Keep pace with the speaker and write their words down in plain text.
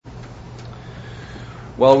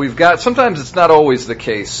Well, sometimes it's not always the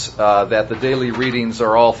case that the daily readings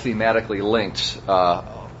are all thematically linked.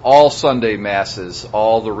 All Sunday Masses,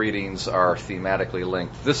 all the readings are thematically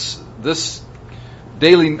linked. This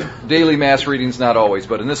daily Mass readings, not always,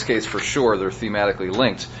 but in this case for sure they're thematically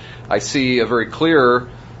linked. I see a very clear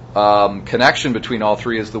connection between all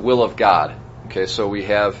three is the will of God. Okay, so we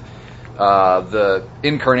have the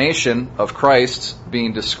incarnation of Christ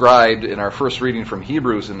being described in our first reading from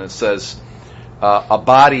Hebrews, and it says, a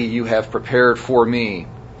body you have prepared for me.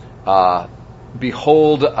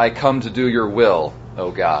 Behold, I come to do your will, O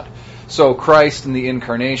God. So Christ in the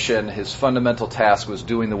incarnation, his fundamental task was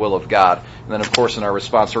doing the will of God. And then, of course, in our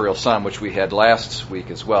responsorial psalm, which we had last week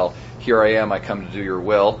as well, here I am, I come to do your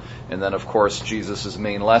will. And then, of course, Jesus'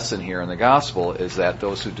 main lesson here in the gospel is that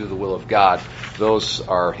those who do the will of God, those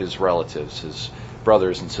are his relatives, his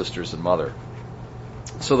brothers and sisters and mother.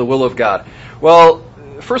 So the will of God. Well,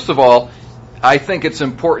 first of all, I think it's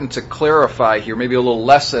important to clarify here maybe a little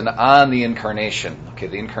lesson on the incarnation. Okay,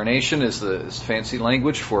 the incarnation is fancy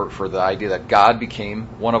language for the idea that God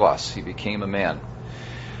became one of us. He became a man.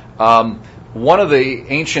 One of the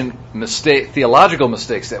ancient theological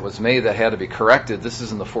mistakes that was made that had to be corrected, this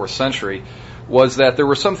is in the 4th century, was that there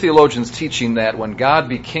were some theologians teaching that when God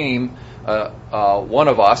became one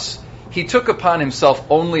of us, he took upon himself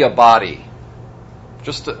only a body,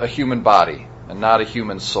 just a human body, and not a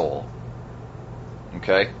human soul.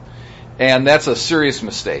 Okay? And that's a serious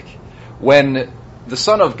mistake. When the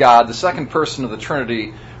Son of God, the second person of the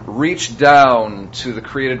Trinity, reached down to the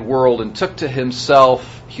created world and took to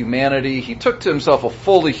himself humanity, he took to himself a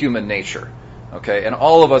fully human nature. Okay? And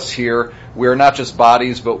all of us here, we are not just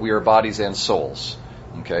bodies, but we are bodies and souls.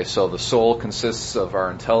 Okay? So the soul consists of our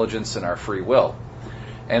intelligence and our free will.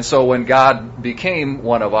 And so when God became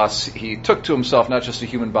one of us, he took to himself not just a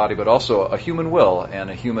human body, but also a human will and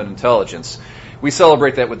a human intelligence. We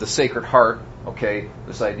celebrate that with the Sacred Heart, okay,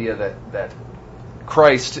 this idea that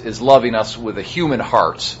Christ is loving us with a human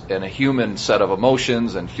heart and a human set of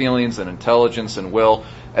emotions and feelings and intelligence and will,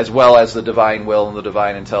 as well as the divine will and the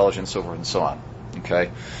divine intelligence, so forth and so on. Okay?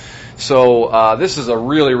 So this is a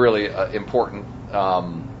really, really important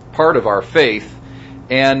part of our faith.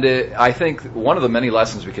 And I think one of the many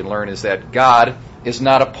lessons we can learn is that God is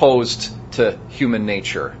not opposed to human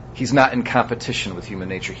nature. He's not in competition with human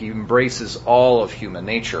nature. He embraces all of human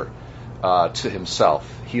nature to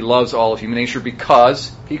himself. He loves all of human nature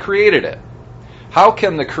because he created it. How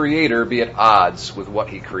can the Creator be at odds with what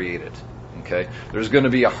he created? Okay, there's going to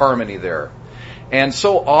be a harmony there. And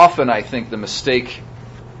so often I think the mistake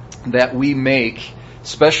that we make,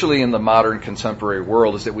 especially in the modern contemporary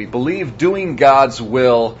world, is that we believe doing God's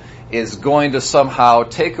will is going to somehow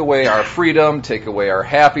take away our freedom, take away our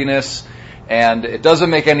happiness, and it doesn't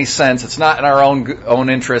make any sense. It's not in our own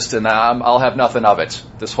interest, and I'll have nothing of it.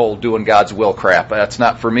 This whole doing God's will crap, that's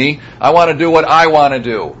not for me. I want to do what I want to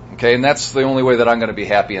do, okay? And that's the only way that I'm going to be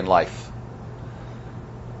happy in life.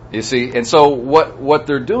 You see? And so what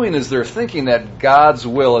they're doing is they're thinking that God's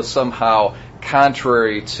will is somehow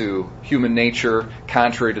contrary to human nature,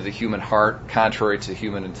 contrary to the human heart, contrary to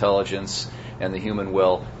human intelligence and the human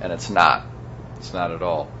will, and it's not. It's not at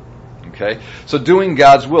all. Okay? So doing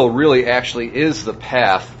God's will really actually is the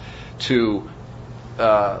path to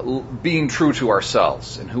being true to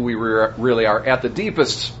ourselves and who we really are at the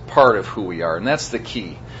deepest part of who we are, and that's the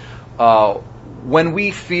key. When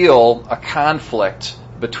we feel a conflict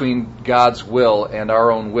between God's will and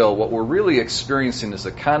our own will, what we're really experiencing is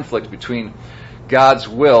a conflict between God's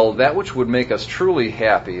will, that which would make us truly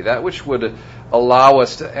happy, that which would allow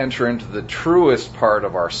us to enter into the truest part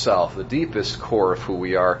of ourself, the deepest core of who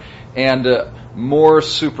we are, and more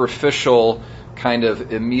superficial kind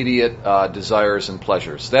of immediate desires and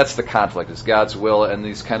pleasures. That's the conflict, is God's will and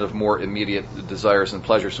these kind of more immediate desires and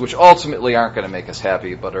pleasures, which ultimately aren't going to make us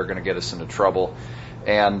happy, but are going to get us into trouble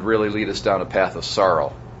and really lead us down a path of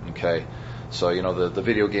sorrow. Okay? So, you know, the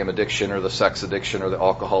video game addiction or the sex addiction or the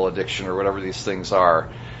alcohol addiction or whatever these things are,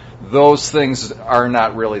 those things are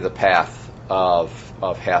not really the path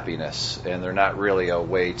of happiness, and they're not really a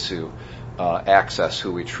way to access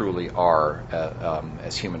who we truly are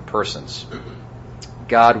as human persons.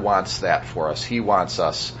 God wants that for us. He wants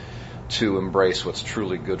us to embrace what's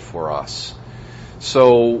truly good for us.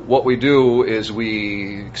 So what we do is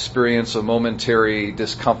we experience a momentary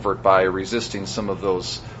discomfort by resisting some of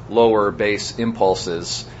those lower base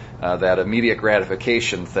impulses, that immediate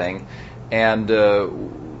gratification thing, and there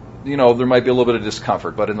might be a little bit of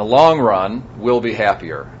discomfort, but in the long run, we'll be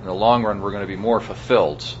happier. In the long run, we're going to be more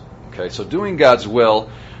fulfilled. Okay, so doing God's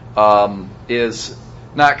will is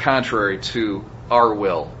not contrary to our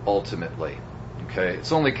will, ultimately. Okay,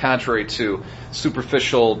 it's only contrary to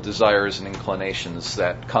superficial desires and inclinations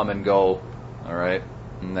that come and go, all right,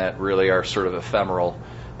 and that really are sort of ephemeral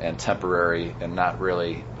and temporary and not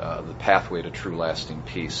really the pathway to true lasting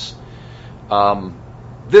peace.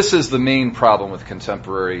 This is the main problem with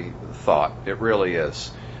contemporary thought. It really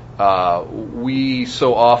is. We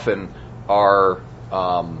so often are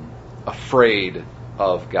afraid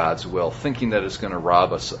of God's will, thinking that it's going to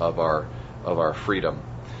rob us of our freedom.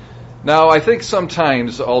 Now, I think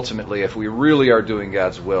sometimes, ultimately, if we really are doing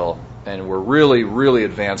God's will and we're really, really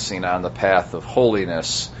advancing on the path of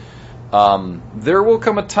holiness, there will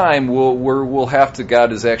come a time where we'll have to,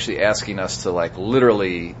 God is actually asking us to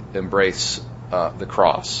literally embrace the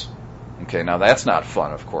cross. Okay, now that's not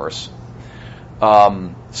fun, of course.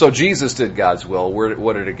 So Jesus did God's will.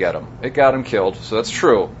 What did it get him? It got him killed, so that's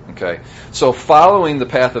true. Okay, so following the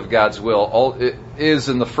path of God's will it is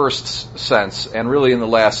in the first sense, and really in the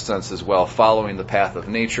last sense as well, following the path of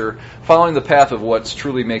nature, following the path of what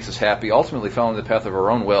truly makes us happy, ultimately following the path of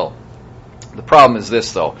our own will. The problem is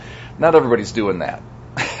this, though. Not everybody's doing that.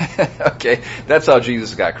 Okay, that's how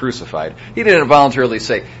Jesus got crucified. He didn't voluntarily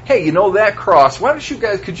say, hey, that cross,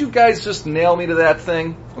 could you guys just nail me to that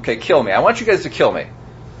thing? Okay, kill me. I want you guys to kill me.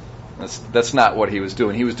 That's not what he was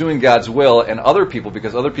doing. He was doing God's will, and other people,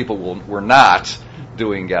 because other people were not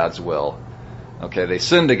doing God's will, okay, they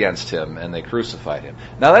sinned against him and they crucified him.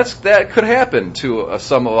 Now that could happen to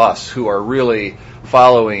some of us who are really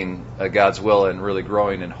following God's will and really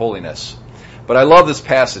growing in holiness. But I love this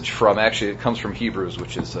passage it comes from Hebrews,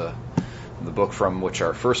 which is the book from which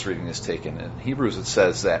our first reading is taken. In Hebrews it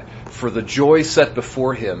says that, for the joy set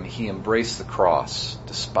before him, he embraced the cross,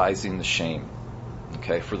 despising the shame.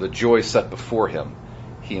 Okay, for the joy set before him,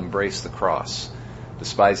 he embraced the cross,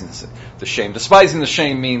 despising the shame. Despising the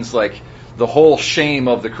shame means the whole shame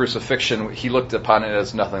of the crucifixion, he looked upon it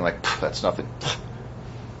as nothing, that's nothing.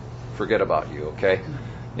 Forget about you, okay?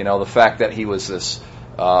 The fact that he was this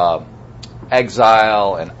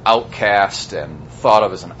exile and outcast and thought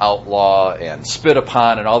of as an outlaw and spit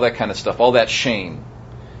upon and all that kind of stuff, all that shame,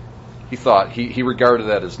 he regarded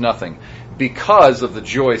that as nothing because of the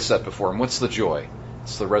joy set before him. What's the joy?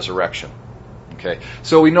 It's the resurrection. Okay,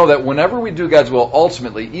 so we know that whenever we do God's will,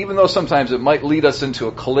 ultimately, even though sometimes it might lead us into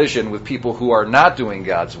a collision with people who are not doing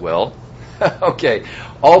God's will, okay,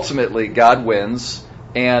 ultimately God wins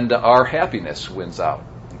and our happiness wins out.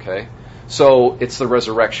 Okay, so it's the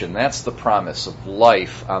resurrection. That's the promise of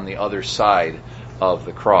life on the other side of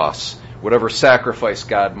the cross. Whatever sacrifice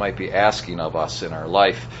God might be asking of us in our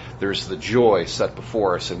life, there's the joy set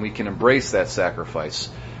before us, and we can embrace that sacrifice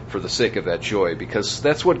for the sake of that joy, because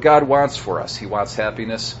that's what God wants for us. He wants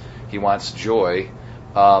happiness. He wants joy.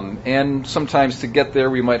 And sometimes to get there,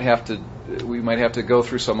 we might have to go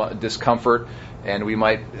through some discomfort, and we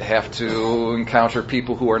might have to encounter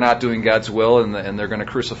people who are not doing God's will, and they're going to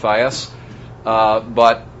crucify us.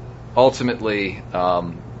 But ultimately,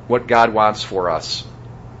 what God wants for us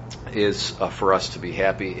is for us to be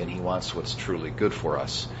happy, and he wants what's truly good for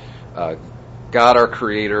us. God, our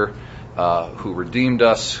Creator, who redeemed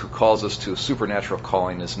us, who calls us to a supernatural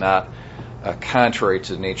calling, is not contrary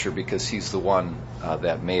to nature, because he's the one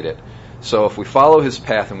that made it. So if we follow his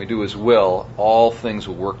path and we do his will, all things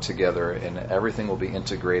will work together and everything will be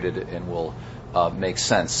integrated and will make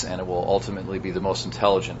sense, and it will ultimately be the most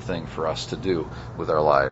intelligent thing for us to do with our lives.